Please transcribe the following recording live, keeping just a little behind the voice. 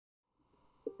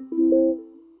Hey,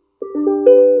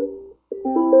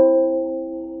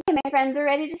 my friends, we're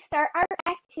ready to start our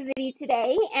activity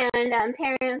today. And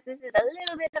parents, this is a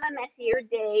little bit of a messier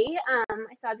day.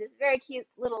 I saw this very cute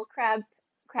little crab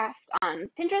craft on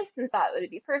Pinterest and thought it would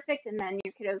be perfect. And then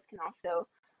your kiddos can also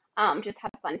just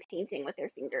have fun painting with their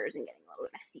fingers and getting a little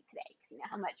bit messy today. 'Cause you know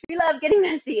how much we love getting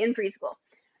messy in preschool.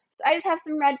 So I just have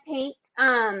some red paint.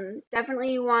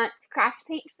 Definitely want craft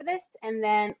paint for this, and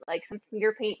then like some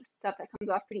finger paint stuff that comes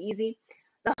off pretty easy.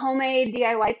 The homemade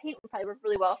DIY paint would probably work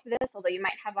really well for this, although you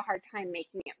might have a hard time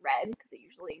making it red because it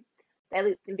usually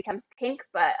dilutes and becomes pink.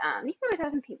 But you can always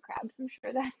have some pink crabs. I'm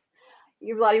sure that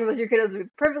a lot of your kiddos would be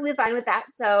perfectly fine with that.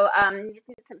 So you just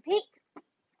need some paint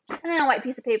and then a white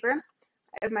piece of paper.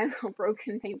 I have my little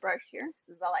broken paintbrush here.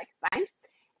 This is all I can find.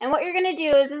 And what you're going to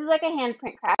do is this is like a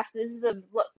handprint craft. This is a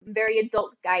very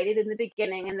adult guided in the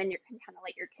beginning, and then you can kind of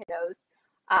let your kiddos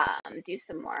do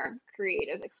some more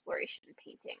creative exploration and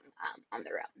painting on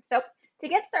their own. So to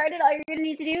get started, all you're going to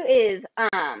need to do is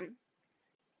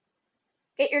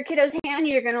get your kiddo's hand.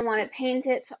 You're going to want to paint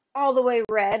it all the way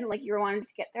red, like you're wanting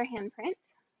to get their handprint.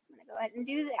 I'm going to go ahead and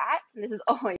do that. And this is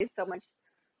always so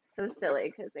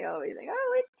silly because they always like,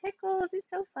 oh, it tickles. It's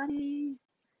so funny.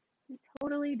 It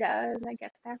totally does. I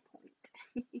get that point.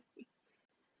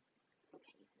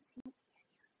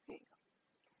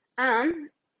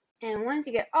 And once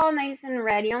you get all nice and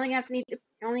red, you're only gonna need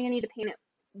to paint it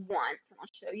once, and I'll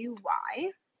show you why.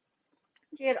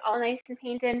 Once you get it all nice and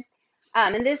painted,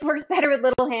 and this works better with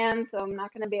little hands, so I'm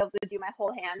not gonna be able to do my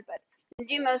whole hand, but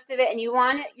do most of it. And you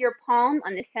want your palm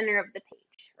on the center of the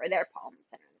page, or their palm on the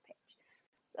center of the page.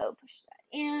 So push that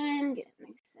in, get it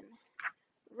nice and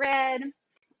red.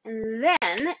 And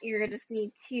then you're just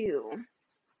need to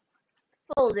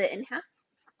fold it in half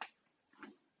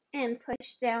and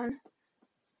push down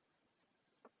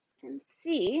and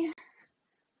see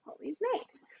what we've made.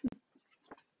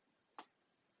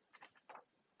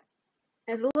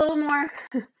 There's a little more,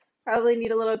 probably need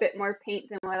a little bit more paint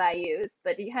than what I use,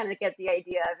 but you kind of get the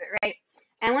idea of it, right?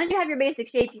 And once you have your basic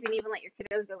shape, you can even let your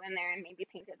kiddos go in there and maybe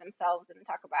paint it themselves and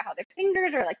talk about how their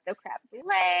fingers are like the crab's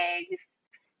legs,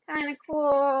 kind of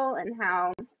cool, and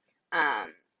how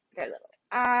their little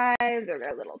eyes or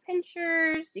their little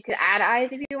pinchers. You could add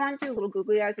eyes if you want to. Little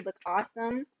googly eyes would look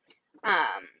awesome.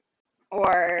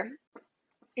 Or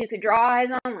you could draw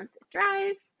eyes on once it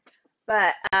dries.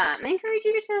 But I encourage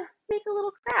you to make a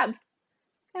little crab.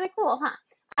 Kind of cool, huh?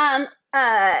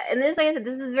 And this, like I said,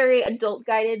 this is very adult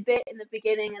guided bit in the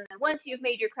beginning, and then once you've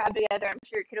made your crab together, I'm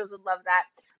sure your kiddos would love that.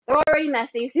 They're already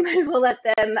messy, so you might as well let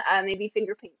them maybe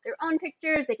finger paint their own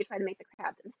pictures. They could try to make the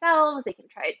crab themselves. They can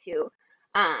try to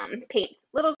paint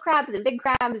little crabs and big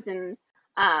crabs, and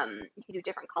you can do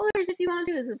different colors if you want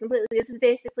to. This is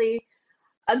basically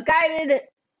a guided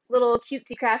little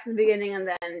cutesy craft in the beginning, and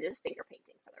then just finger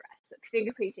painting for the rest. So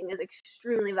finger painting is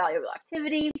extremely valuable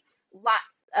activity. Lots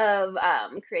of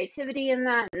creativity in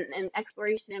that, and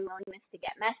exploration and willingness to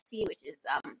get messy, which is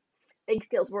big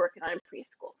skills we're working on in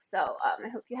preschool. So I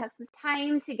hope you have some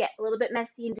time to get a little bit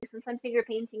messy and do some fun finger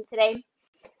painting today.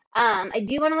 I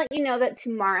do want to let you know that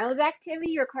tomorrow's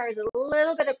activity requires a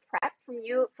little bit of prep from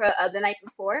you for the night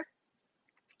before.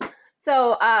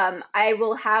 So I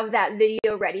will have that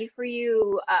video ready for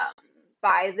you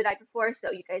by the night before,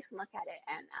 so you guys can look at it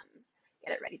and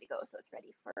get it ready to go, so it's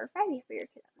ready for Friday for your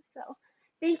kiddos. So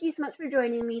thank you so much for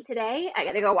joining me today. I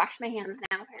gotta go wash my hands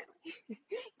now, apparently.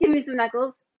 Give me some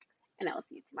knuckles, and I will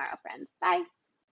see you tomorrow, friends. Bye.